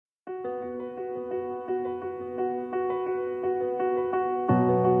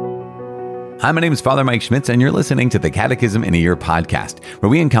Hi, my name is Father Mike Schmitz, and you're listening to the Catechism in a Year podcast, where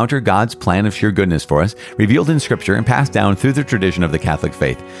we encounter God's plan of sheer goodness for us, revealed in Scripture and passed down through the tradition of the Catholic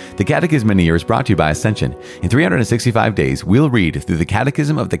faith. The Catechism in a Year is brought to you by Ascension. In 365 days, we'll read through the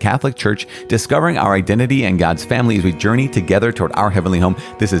Catechism of the Catholic Church, discovering our identity and God's family as we journey together toward our heavenly home.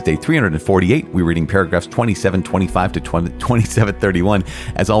 This is day 348. We're reading paragraphs 2725 to 2731.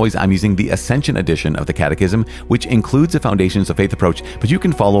 As always, I'm using the Ascension edition of the Catechism, which includes the Foundations of Faith approach, but you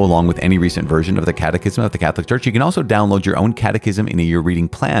can follow along with any recent version of the Catechism of the Catholic Church. You can also download your own Catechism in a Year reading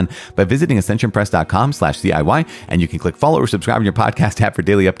plan by visiting ascensionpress.com/CIY, and you can click follow or subscribe in your podcast app for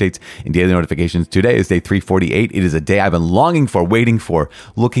daily updates and daily notifications. Today is day 348. It is a day I've been longing for, waiting for,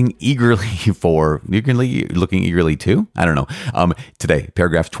 looking eagerly to. I don't know. Today,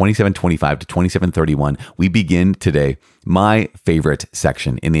 paragraphs 2725 to 2731. We begin today my favorite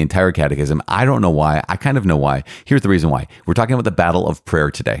section in the entire Catechism. I don't know why. I kind of know why. Here's the reason why. We're talking about the battle of prayer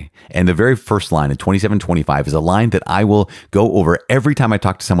today. And the very first line in 2725 is a line that I will go over every time I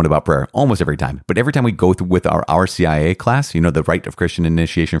talk to someone about prayer, almost every time. But every time we go through with our RCIA class, the Rite of Christian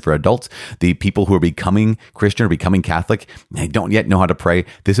Initiation for adults, the people who are becoming Christian or becoming Catholic, they don't yet know how to pray.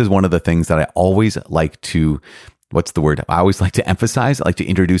 This is one of the things that I always like to I always like to emphasize, I like to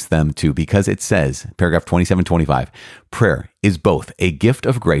introduce them to, because it says, paragraph 2725, prayer is both a gift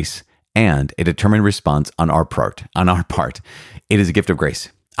of grace and a determined response on our part. It is a gift of grace.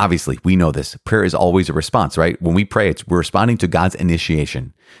 Obviously, we know this. Prayer is always a response, right? When we pray, we're responding to God's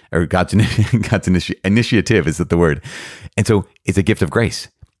initiation, or God's initiative is the word. And so it's a gift of grace.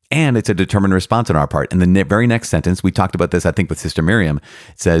 And it's a determined response on our part. And the very next sentence, we talked about this, I think, with Sister Miriam,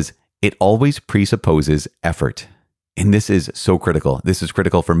 it says, it always presupposes effort. And this is so critical. This is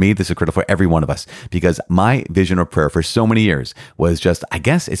critical for me. This is critical for every one of us, because my vision of prayer for so many years was just, I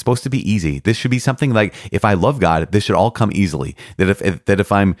guess it's supposed to be easy. This should be something like, if I love God, this should all come easily. That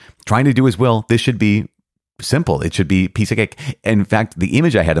if I'm trying to do His will, this should be simple. It should be piece of cake. In fact, the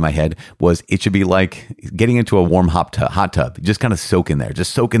image I had in my head was it should be like getting into a warm hot tub. Just kind of soak in there.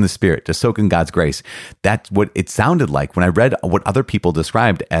 Just soak in the Spirit. Just soak in God's grace. That's what it sounded like when I read what other people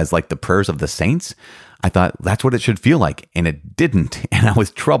described as like the prayers of the saints. I thought that's what it should feel like, and it didn't, and I was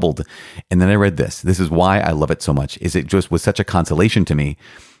troubled. And then I read this. This is why I love it so much, is it just was such a consolation to me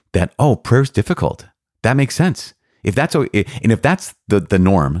that, prayer's difficult. That makes sense. If that's the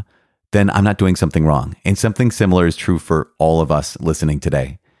norm, then I'm not doing something wrong. And something similar is true for all of us listening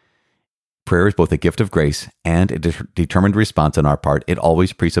today. Prayer is both a gift of grace and a determined response on our part. It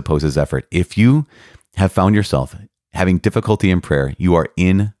always presupposes effort. If you have found yourself having difficulty in prayer, you are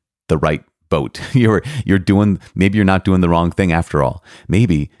in the right boat. Maybe you're not doing the wrong thing after all.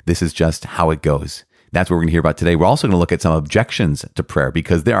 Maybe this is just how it goes. That's what we're going to hear about today. We're also going to look at some objections to prayer,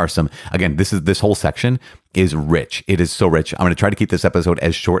 because there are some, again, this whole section is rich. It is so rich. I'm going to try to keep this episode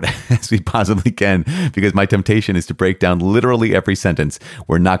as short as we possibly can, because my temptation is to break down literally every sentence.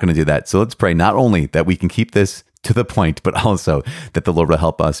 We're not going to do that. So let's pray not only that we can keep this to the point, but also that the Lord will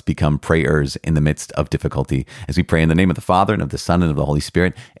help us become prayers in the midst of difficulty, as we pray in the name of the Father and of the Son and of the Holy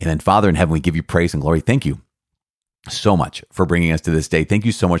Spirit. And then, Father in heaven, we give you praise and glory. Thank you so much for bringing us to this day. Thank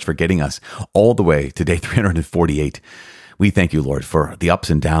you so much for getting us all the way to day 348. We thank you, Lord, for the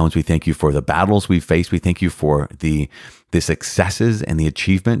ups and downs. We thank you for the battles we've faced. We thank you for the successes and the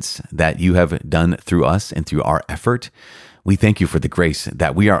achievements that you have done through us and through our effort. We thank you for the grace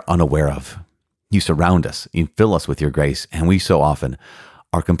that we are unaware of. You surround us, you fill us with your grace, and we so often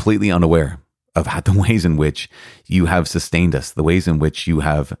are completely unaware of the ways in which you have sustained us, the ways in which you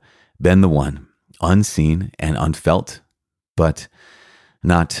have been the one, unseen and unfelt, but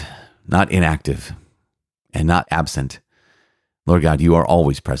not inactive and not absent. Lord God, you are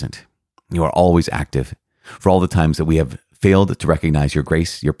always present. You are always active. For all the times that we have failed to recognize your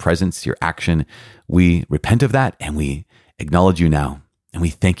grace, your presence, your action, we repent of that, and we acknowledge you now, and we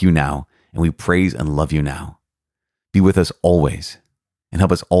thank you now, and we praise and love you now. Be with us always, and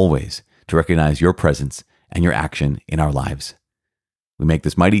help us always to recognize your presence and your action in our lives. We make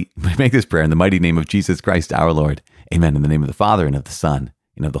this prayer in the mighty name of Jesus Christ, our Lord. Amen. In the name of the Father, and of the Son,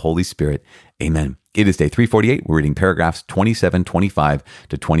 and of the Holy Spirit. Amen. It is day 348. We're reading paragraphs 2725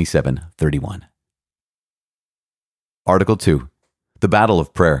 to 2731. Article 2, the battle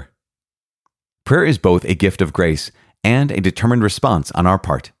of prayer. Prayer is both a gift of grace and a determined response on our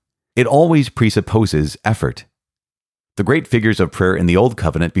part. It always presupposes effort. The great figures of prayer in the Old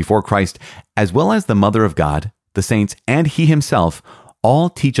Covenant before Christ, as well as the Mother of God, the saints, and He Himself, all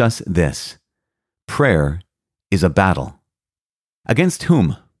teach us this: prayer is a battle. Against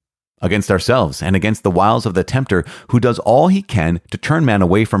whom? Against ourselves, and against the wiles of the tempter, who does all he can to turn man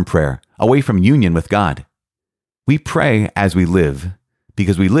away from prayer, away from union with God. We pray as we live,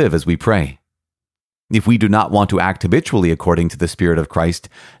 because we live as we pray. If we do not want to act habitually according to the Spirit of Christ,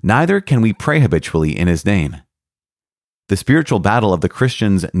 neither can we pray habitually in His name. The spiritual battle of the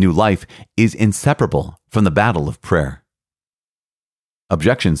Christian's new life is inseparable from the battle of prayer.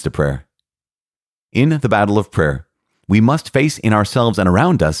 Objections to prayer. In the battle of prayer, we must face in ourselves and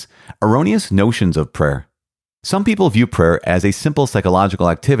around us erroneous notions of prayer. Some people view prayer as a simple psychological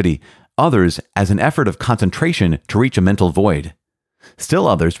activity, others as an effort of concentration to reach a mental void. Still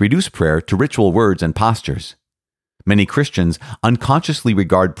others reduce prayer to ritual words and postures. Many Christians unconsciously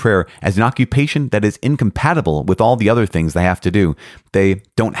regard prayer as an occupation that is incompatible with all the other things they have to do. They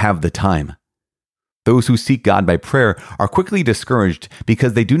don't have the time. Those who seek God by prayer are quickly discouraged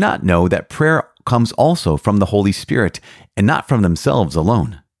because they do not know that prayer comes also from the Holy Spirit and not from themselves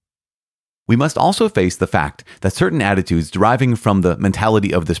alone. We must also face the fact that certain attitudes deriving from the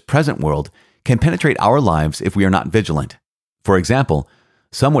mentality of this present world can penetrate our lives if we are not vigilant. For example,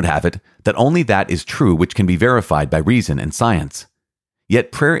 some would have it that only that is true which can be verified by reason and science.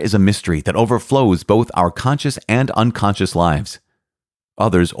 Yet prayer is a mystery that overflows both our conscious and unconscious lives.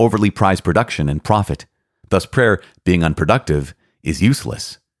 Others overly prize production and profit. Thus prayer, being unproductive, is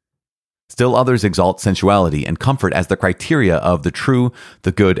useless. Still others exalt sensuality and comfort as the criteria of the true,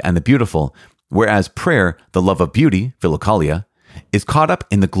 the good, and the beautiful, whereas prayer, the love of beauty, philokalia, is caught up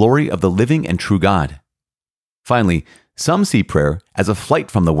in the glory of the living and true God. Finally, some see prayer as a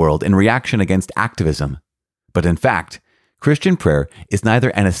flight from the world in reaction against activism. But in fact, Christian prayer is neither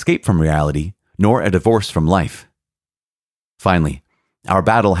an escape from reality nor a divorce from life. Finally, our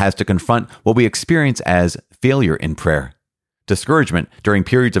battle has to confront what we experience as failure in prayer, discouragement during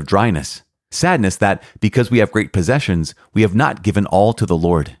periods of dryness, sadness that, because we have great possessions, we have not given all to the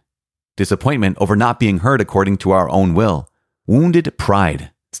Lord, disappointment over not being heard according to our own will, wounded pride,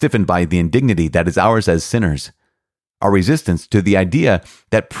 stiffened by the indignity that is ours as sinners, our resistance to the idea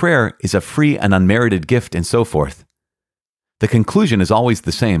that prayer is a free and unmerited gift, and so forth. The conclusion is always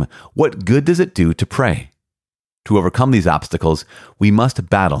the same. What good does it do to pray? To overcome these obstacles, we must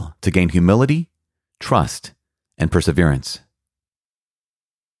battle to gain humility, trust, and perseverance.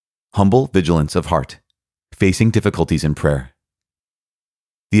 Humble vigilance of heart, facing difficulties in prayer.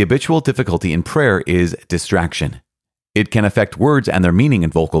 The habitual difficulty in prayer is distraction. It can affect words and their meaning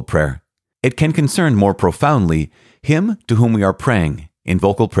in vocal prayer. It can concern more profoundly Him to whom we are praying in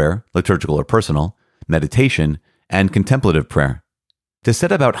vocal prayer, liturgical or personal, meditation, and contemplative prayer. To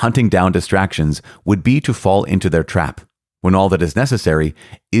set about hunting down distractions would be to fall into their trap, when all that is necessary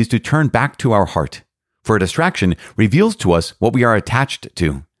is to turn back to our heart. For a distraction reveals to us what we are attached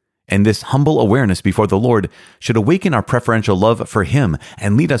to, and this humble awareness before the Lord should awaken our preferential love for Him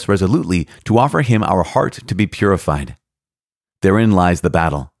and lead us resolutely to offer Him our heart to be purified. Therein lies the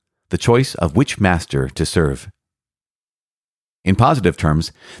battle, the choice of which master to serve. In positive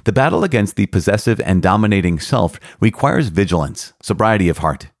terms, the battle against the possessive and dominating self requires vigilance, sobriety of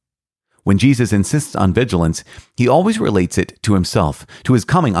heart. When Jesus insists on vigilance, He always relates it to Himself, to His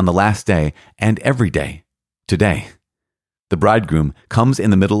coming on the last day, and every day, today. The bridegroom comes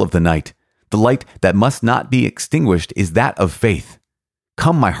in the middle of the night. The light that must not be extinguished is that of faith.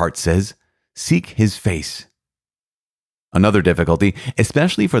 Come, my heart says, seek His face. Another difficulty,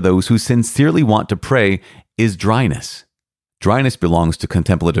 especially for those who sincerely want to pray, is dryness. Dryness belongs to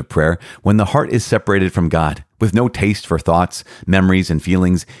contemplative prayer when the heart is separated from God, with no taste for thoughts, memories, and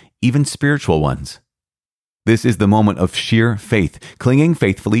feelings, even spiritual ones. This is the moment of sheer faith, clinging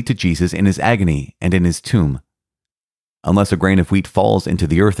faithfully to Jesus in His agony and in His tomb. Unless a grain of wheat falls into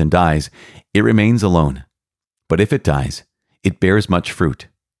the earth and dies, it remains alone. But if it dies, it bears much fruit.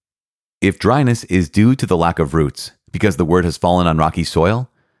 If dryness is due to the lack of roots, because the word has fallen on rocky soil,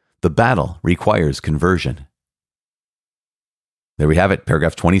 the battle requires conversion. There we have it,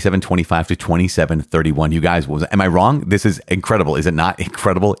 paragraph 2725 to 2731. You guys, am I wrong? This is incredible. Is it not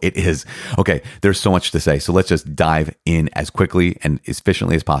incredible? It is. Okay, there's so much to say. So let's just dive in as quickly and as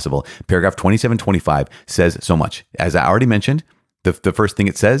efficiently as possible. Paragraph 2725 says so much. As I already mentioned, the first thing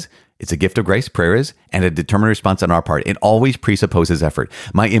it says, it's a gift of grace, prayer is, and a determined response on our part. It always presupposes effort.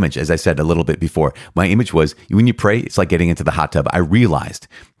 My image, as I said a little bit before, my image was, when you pray, it's like getting into the hot tub. I realized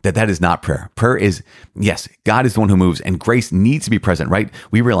that is not prayer. Prayer is, yes, God is the one who moves, and grace needs to be present, right?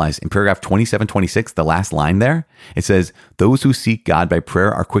 We realize in paragraph 2726, the last line there, it says, those who seek God by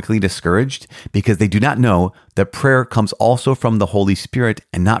prayer are quickly discouraged because they do not know that prayer comes also from the Holy Spirit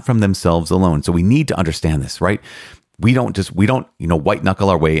and not from themselves alone. So we need to understand this, right? We don't white knuckle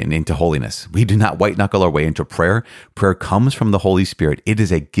our way into holiness. We do not white knuckle our way into prayer. Prayer comes from the Holy Spirit. It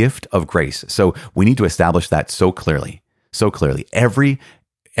is a gift of grace. So we need to establish that so clearly. Every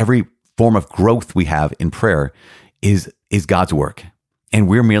form of growth we have in prayer is God's work. And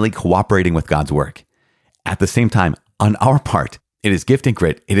we're merely cooperating with God's work. At the same time, on our part, it is gift and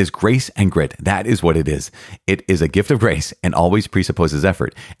grit. It is grace and grit. That is what it is. It is a gift of grace and always presupposes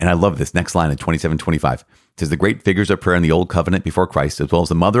effort. And I love this next line in 27:25. It says, the great figures of prayer in the old covenant before Christ, as well as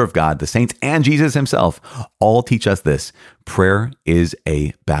the mother of God, the saints, and Jesus himself, all teach us this. Prayer is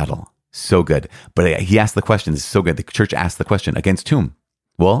a battle. So good. But he asked the question, this is so good. The church asked the question, against whom?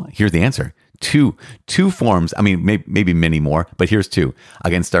 Well, here's the answer. Two forms. I mean, maybe many more, but here's two.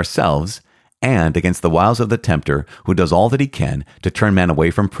 Against ourselves and against the wiles of the tempter, who does all that he can to turn man away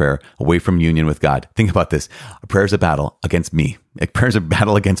from prayer, away from union with God. Think about this. Prayer is a battle against me. Prayer is a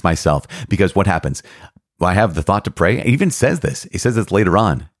battle against myself. Because what happens? Well, I have the thought to pray. It even says this. It says this later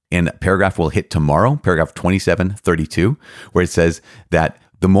on in paragraph we'll hit tomorrow, paragraph 27:32, where it says that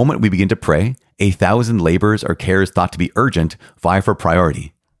the moment we begin to pray, 1,000 labors or cares thought to be urgent vie for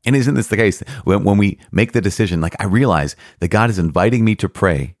priority. And isn't this the case? When we make the decision, like I realize that God is inviting me to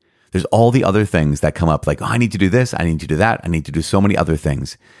pray, there's all the other things that come up, like, oh, I need to do this, I need to do that, I need to do so many other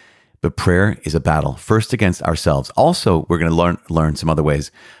things. But prayer is a battle, first against ourselves. Also, we're going to learn some other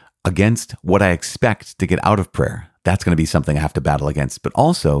ways against what I expect to get out of prayer. That's going to be something I have to battle against. But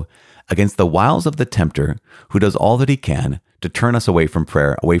also against the wiles of the tempter, who does all that he can to turn us away from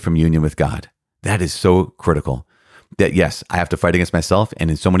prayer, away from union with God. That is so critical. That yes, I have to fight against myself, and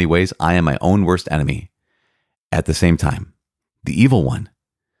in so many ways, I am my own worst enemy. At the same time, the evil one,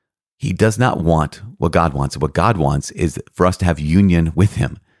 he does not want what God wants. What God wants is for us to have union with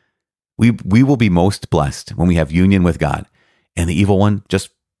him. We will be most blessed when we have union with God. And the evil one, just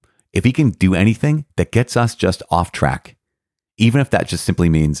if he can do anything that gets us just off track, even if that just simply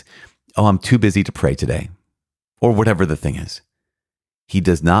means, oh, I'm too busy to pray today, or whatever the thing is, he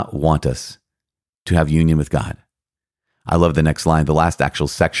does not want us to have union with God. I love the next line. The last actual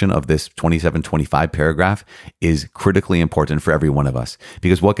section of this 27:25 paragraph is critically important for every one of us,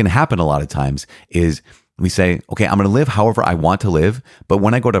 because what can happen a lot of times is we say, okay, I'm going to live however I want to live, but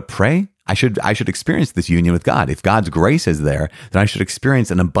when I go to pray, I should experience this union with God. If God's grace is there, then I should experience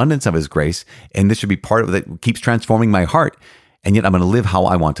an abundance of his grace, and this should be part of it that keeps transforming my heart, and yet I'm going to live how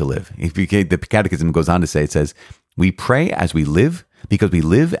I want to live. The Catechism goes on to say, it says, we pray as we live because we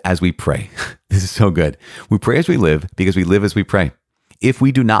live as we pray. This is so good. We pray as we live because we live as we pray. If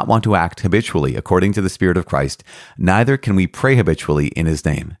we do not want to act habitually according to the Spirit of Christ, neither can we pray habitually in his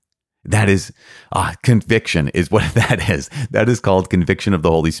name. That is, conviction is what that is. That is called conviction of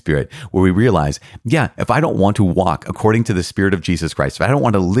the Holy Spirit, where we realize, yeah, if I don't want to walk according to the Spirit of Jesus Christ, if I don't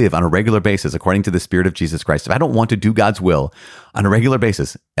want to live on a regular basis according to the Spirit of Jesus Christ, if I don't want to do God's will on a regular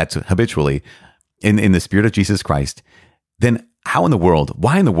basis, that's habitually in the Spirit of Jesus Christ, then why in the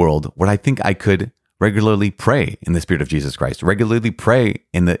world would I think I could regularly pray in the Spirit of Jesus Christ, regularly pray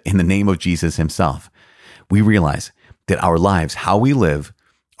in the name of Jesus himself? We realize that our lives, how we live,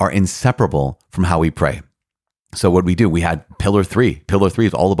 are inseparable from how we pray. So what we do, we had pillar 3. Pillar 3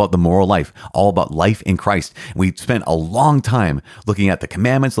 is all about the moral life, all about life in Christ. We spent a long time looking at the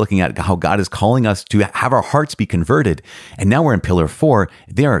commandments, looking at how God is calling us to have our hearts be converted. And now we're in pillar 4.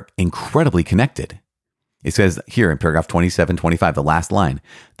 They are incredibly connected. It says here in paragraph 27:25, the last line,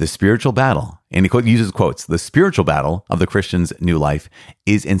 the spiritual battle, and it uses quotes, the spiritual battle of the Christian's new life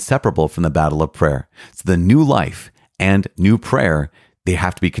is inseparable from the battle of prayer. So the new life and new prayer, they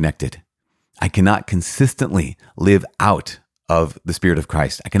have to be connected. I cannot consistently live out of the Spirit of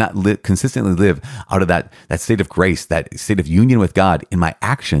Christ. I cannot consistently live out of that state of grace, that state of union with God in my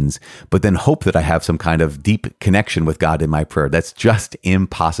actions, but then hope that I have some kind of deep connection with God in my prayer. That's just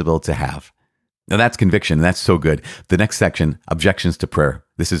impossible to have. Now that's conviction, and that's so good. The next section, objections to prayer.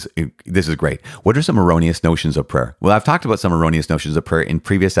 This is great. What are some erroneous notions of prayer? Well, I've talked about some erroneous notions of prayer in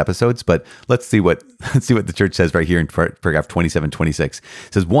previous episodes, but let's see what the church says right here in paragraph 27:26.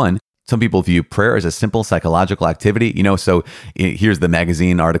 It says, 1, some people view prayer as a simple psychological activity. So here's the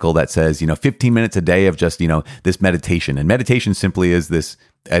magazine article that says, 15 minutes a day of just, this meditation. And meditation simply is this,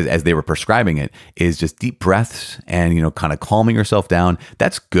 as they were prescribing it, is just deep breaths and, kind of calming yourself down.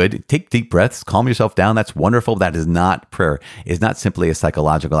 That's good. Take deep breaths, calm yourself down. That's wonderful. That is not prayer. It's not simply a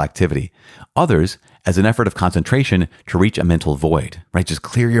psychological activity. Others, as an effort of concentration to reach a mental void, right? Just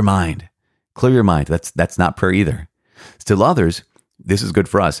clear your mind. Clear your mind. That's not prayer either. Still others, this is good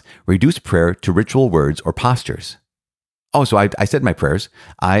for us, reduce prayer to ritual words or postures. Oh, so I said my prayers.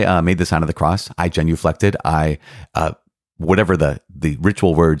 I made the sign of the cross. I genuflected. Whatever the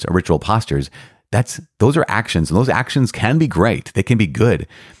ritual words or ritual postures, those are actions, and those actions can be great. They can be good,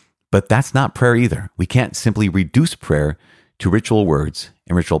 but that's not prayer either. We can't simply reduce prayer to ritual words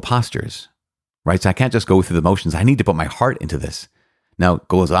and ritual postures, right? So I can't just go through the motions. I need to put my heart into this. Now, it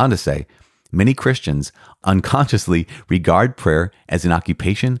goes on to say, Many Christians unconsciously regard prayer as an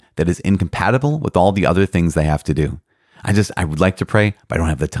occupation that is incompatible with all the other things they have to do. I would like to pray, but I don't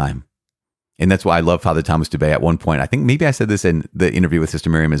have the time. And that's why I love Father Thomas Dubé. At one point, I think maybe I said this in the interview with Sister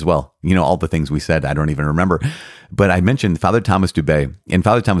Miriam as well. All the things we said, I don't even remember. But I mentioned Father Thomas Dubé, and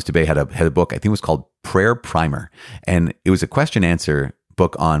Father Thomas Dubé had a book, I think it was called Prayer Primer. And it was a question answer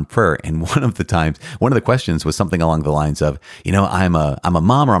book on prayer. And one of the questions was something along the lines of, I'm a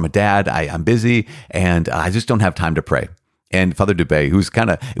mom or I'm a dad, I'm busy, and I just don't have time to pray. And Father Dubé, who's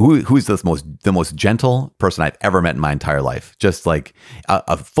the most gentle person I've ever met in my entire life, just like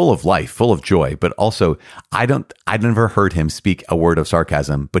full of life, full of joy, but also I never heard him speak a word of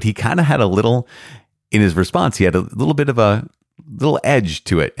sarcasm, but he kind of had a little, in his response, he had a little bit of a little edge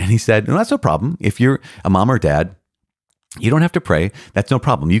to it. And he said, no, that's no problem. If you're a mom or dad, you don't have to pray. That's no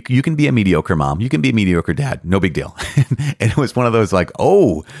problem. You can be a mediocre mom. You can be a mediocre dad. No big deal. And it was one of those like,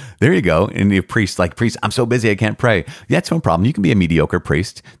 oh, there you go. And the priest, I'm so busy, I can't pray. That's no problem. You can be a mediocre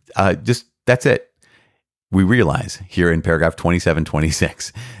priest. That's it. We realize here in paragraph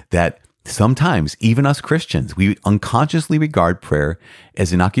 2726 that sometimes even us Christians, we unconsciously regard prayer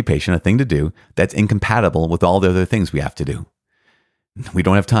as an occupation, a thing to do that's incompatible with all the other things we have to do. We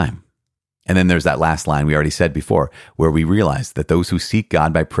don't have time. And then there's that last line we already said before, where we realize that those who seek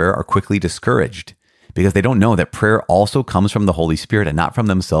God by prayer are quickly discouraged because they don't know that prayer also comes from the Holy Spirit and not from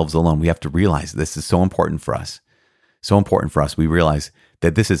themselves alone. We have to realize this is so important for us. So important for us. We realize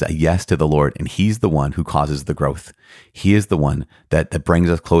that this is a yes to the Lord, and He's the one who causes the growth. He is the one that brings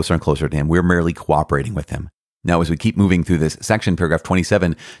us closer and closer to Him. We're merely cooperating with Him. Now, as we keep moving through this section, paragraph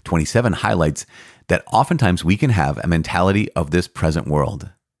 27 highlights that oftentimes we can have a mentality of this present world.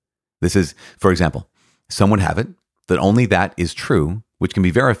 This is, for example, some would have it that only that is true, which can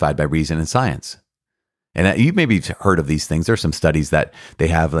be verified by reason and science. And you've maybe heard of these things. There are some studies that they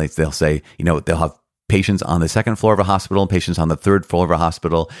have, like they'll say, they'll have patients on the second floor of a hospital and patients on the third floor of a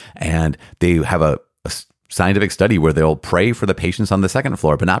hospital, and they have a scientific study where they'll pray for the patients on the second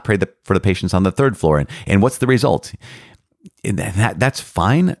floor, but not pray for the patients on the third floor. And what's the result? And that's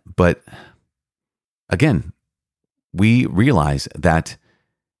fine, but again, we realize that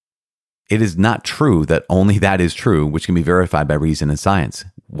it is not true that only that is true, which can be verified by reason and science.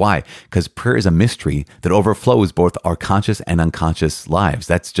 Why? Because prayer is a mystery that overflows both our conscious and unconscious lives.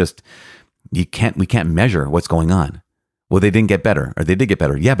 That's just, we can't measure what's going on. Well, they didn't get better, or they did get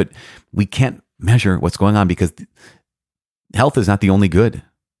better. Yeah, but we can't measure what's going on because health is not the only good.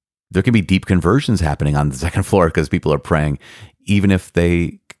 There can be deep conversions happening on the second floor because people are praying, even if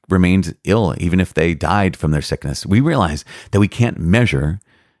they remained ill, even if they died from their sickness. We realize that we can't measure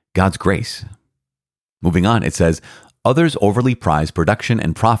God's grace. Moving on, it says, others overly prize production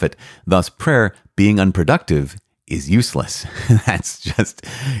and profit, thus prayer, being unproductive, is useless.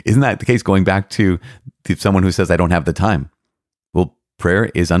 Isn't that the case going back to someone who says, I don't have the time? Well, prayer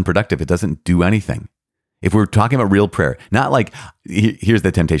is unproductive. It doesn't do anything. If we're talking about real prayer, not like, here's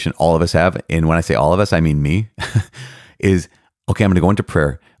the temptation all of us have, and when I say all of us, I mean me, is, okay, I'm going to go into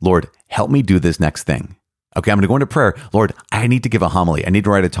prayer. Lord, help me do this next thing. Okay, I'm going to go into prayer. Lord, I need to give a homily. I need to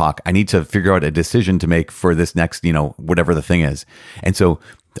write a talk. I need to figure out a decision to make for this next, whatever the thing is. And so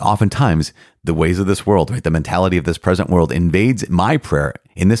oftentimes the ways of this world, right, the mentality of this present world invades my prayer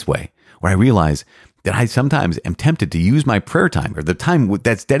in this way, where I realize that I sometimes am tempted to use my prayer time, or the time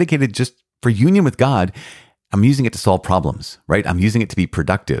that's dedicated just for union with God. I'm using it to solve problems, right? I'm using it to be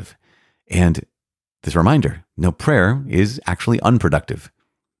productive. And this reminder, prayer is actually unproductive.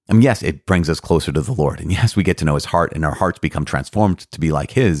 Yes, it brings us closer to the Lord. And yes, we get to know His heart and our hearts become transformed to be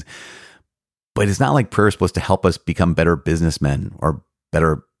like His. But it's not like prayer is supposed to help us become better businessmen or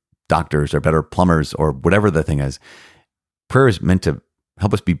better doctors or better plumbers or whatever the thing is. Prayer is meant to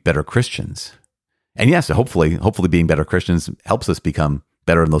help us be better Christians. And yes, hopefully being better Christians helps us become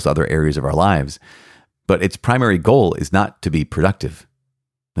better in those other areas of our lives. But its primary goal is not to be productive.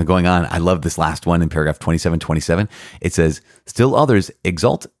 Now going on, I love this last one in paragraph 27. It says, still others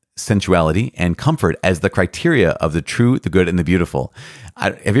exalt sensuality and comfort as the criteria of the true, the good, and the beautiful.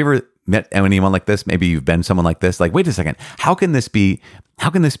 Have you ever met anyone like this? Maybe you've been someone like this. Like, wait a second, how can this be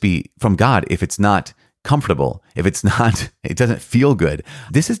from God if it's not comfortable, if it's not, it doesn't feel good?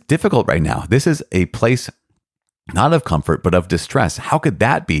 This is difficult right now. This is a place not of comfort, but of distress. How could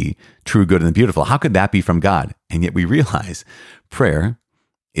that be true, good, and the beautiful? How could that be from God? And yet we realize prayer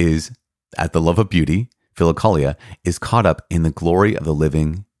is, at the love of beauty, philokalia, is caught up in the glory of the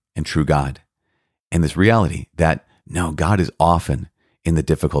living and true God. And this reality that, no, God is often in the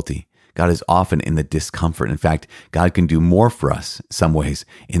difficulty. God is often in the discomfort. In fact, God can do more for us some ways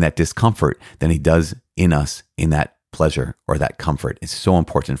in that discomfort than He does in us in that pleasure or that comfort. It's so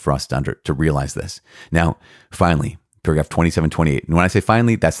important for us to realize this. Now, finally, paragraph 2728. And when I say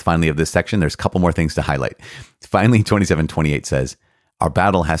finally, that's the finally of this section. There's a couple more things to highlight. Finally, 2728 says, our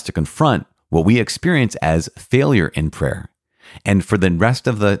battle has to confront what we experience as failure in prayer. And for the rest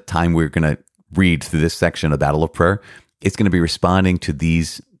of the time we're going to read through this section of Battle of Prayer, it's going to be responding to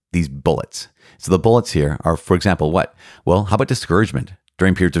these bullets. So the bullets here are, for example, what? Well, how about discouragement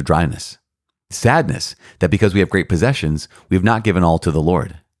during periods of dryness? Sadness that because we have great possessions, we have not given all to the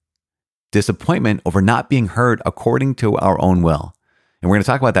Lord. Disappointment over not being heard according to our own will. And we're going to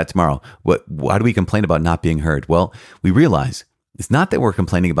talk about that tomorrow. Why do we complain about not being heard? Well, we realize it's not that we're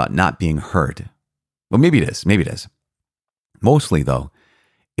complaining about not being heard. Well, maybe it is. Maybe it is. Mostly, though,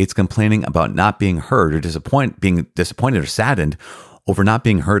 it's complaining about not being heard or being disappointed or saddened over not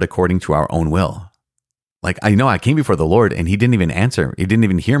being heard according to our own will. Like, I know I came before the Lord and he didn't even answer. He didn't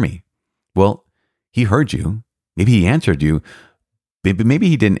even hear me. Well, he heard you. Maybe he answered you. But maybe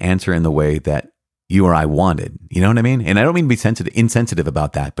he didn't answer in the way that you or I wanted. You know what I mean? And I don't mean to be insensitive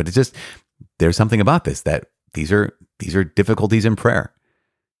about that, but it's just, there's something about this that these are difficulties in prayer.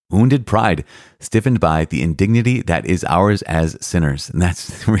 Wounded pride, stiffened by the indignity that is ours as sinners. And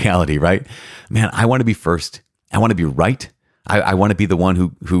that's reality, right? Man, I want to be first. I want to be right. I want to be the one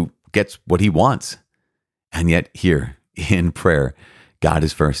who gets what he wants. And yet here in prayer, God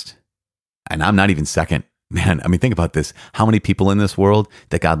is first. And I'm not even second. Man, I mean, think about this. How many people in this world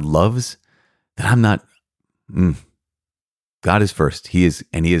that God loves that I'm not? God is first. He is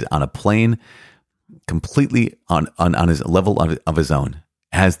on a plane completely on his level of his own.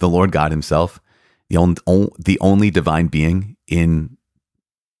 As the Lord God himself, the only divine being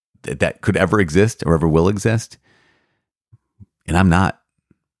that could ever exist or ever will exist. And I'm not.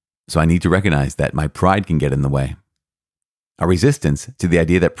 So I need to recognize that my pride can get in the way. A resistance to the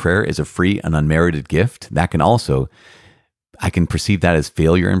idea that prayer is a free and unmerited gift, I can perceive that as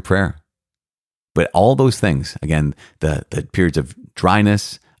failure in prayer. But all those things, again, the periods of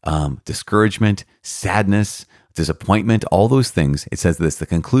dryness, discouragement, sadness, disappointment, all those things, it says this, the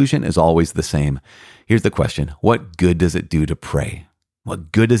conclusion is always the same. Here's the question. What good does it do to pray?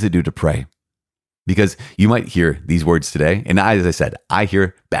 What good does it do to pray? Because you might hear these words today, and as I said, I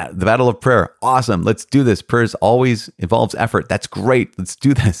hear the battle of prayer. Awesome, let's do this. Prayer always involves effort. That's great. Let's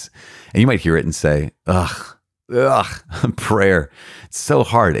do this. And you might hear it and say, ugh, prayer. It's so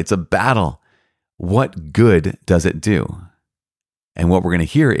hard. It's a battle. What good does it do? And what we're going to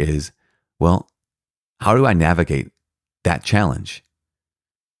hear is, well, how do I navigate that challenge?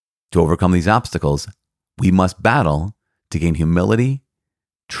 To overcome these obstacles, we must battle to gain humility,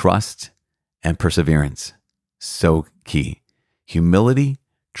 trust, and perseverance. So key. Humility,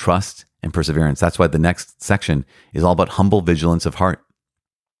 trust, and perseverance. That's why the next section is all about humble vigilance of heart.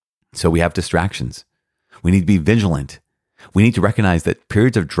 So we have distractions. We need to be vigilant. We need to recognize that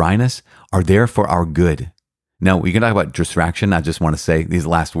periods of dryness are there for our good. Now, we can talk about distraction. I just want to say these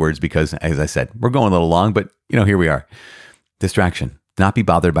last words because, as I said, we're going a little long, but here we are. Distraction. Not be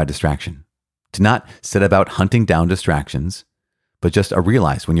bothered by distraction. To not set about hunting down distractions, but just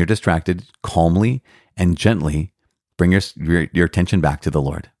realize when you're distracted, calmly and gently bring your attention back to the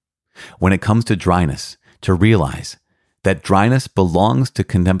Lord. When it comes to dryness, to realize that dryness belongs to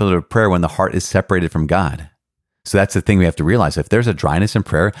contemplative prayer when the heart is separated from God. So that's the thing we have to realize. If there's a dryness in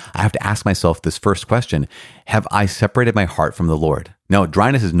prayer, I have to ask myself this first question. Have I separated my heart from the Lord? Now,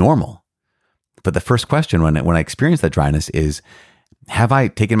 dryness is normal. But the first question when I experience that dryness is, have I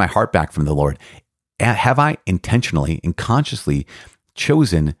taken my heart back from the Lord? Have I intentionally and consciously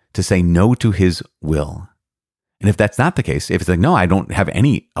chosen to say no to his will? And if that's not the case, if it's like, no, I don't have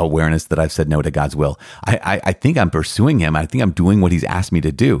any awareness that I've said no to God's will. I think I'm pursuing him. I think I'm doing what he's asked me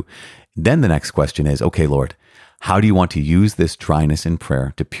to do. Then the next question is, okay, Lord, how do you want to use this dryness in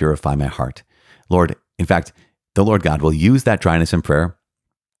prayer to purify my heart? Lord, in fact, the Lord God will use that dryness in prayer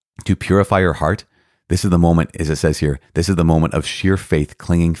to purify your heart. This is the moment, as it says here, this is the moment of sheer faith,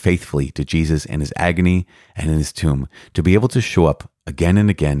 clinging faithfully to Jesus in his agony and in his tomb. To be able to show up again and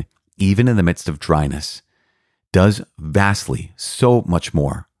again, even in the midst of dryness, does vastly, so much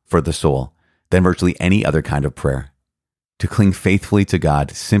more for the soul than virtually any other kind of prayer. To cling faithfully to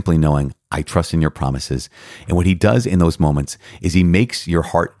God, simply knowing, I trust in your promises. And what he does in those moments is he makes your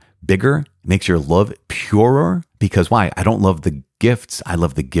heart bigger, makes your love purer. Because why? I don't love the gifts. I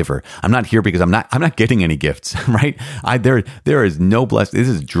love the giver. I'm not here because I'm not getting any gifts, right? There is no blessing. This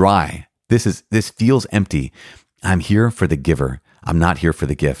is dry. This feels empty. I'm here for the giver. I'm not here for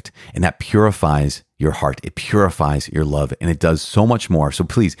the gift. And that purifies your heart. It purifies your love. And it does so much more. So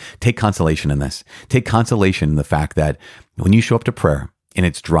please take consolation in this. Take consolation in the fact that when you show up to prayer and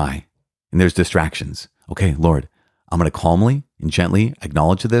it's dry and there's distractions, okay, Lord, I'm going to calmly and gently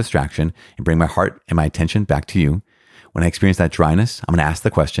acknowledge the distraction and bring my heart and my attention back to you. When I experience that dryness, I'm going to ask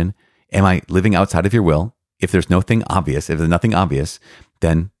the question, am I living outside of your will? If there's nothing obvious,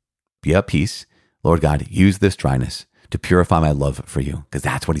 then be at peace. Lord God, use this dryness to purify my love for you, because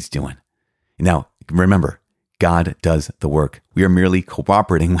that's what he's doing. Now, remember, God does the work. We are merely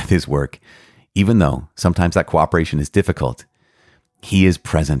cooperating with his work. Even though sometimes that cooperation is difficult, he is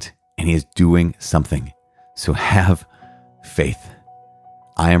present and he is doing something. So have faith.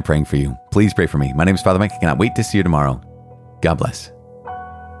 I am praying for you. Please pray for me. My name is Father Mike. I cannot wait to see you tomorrow. God bless.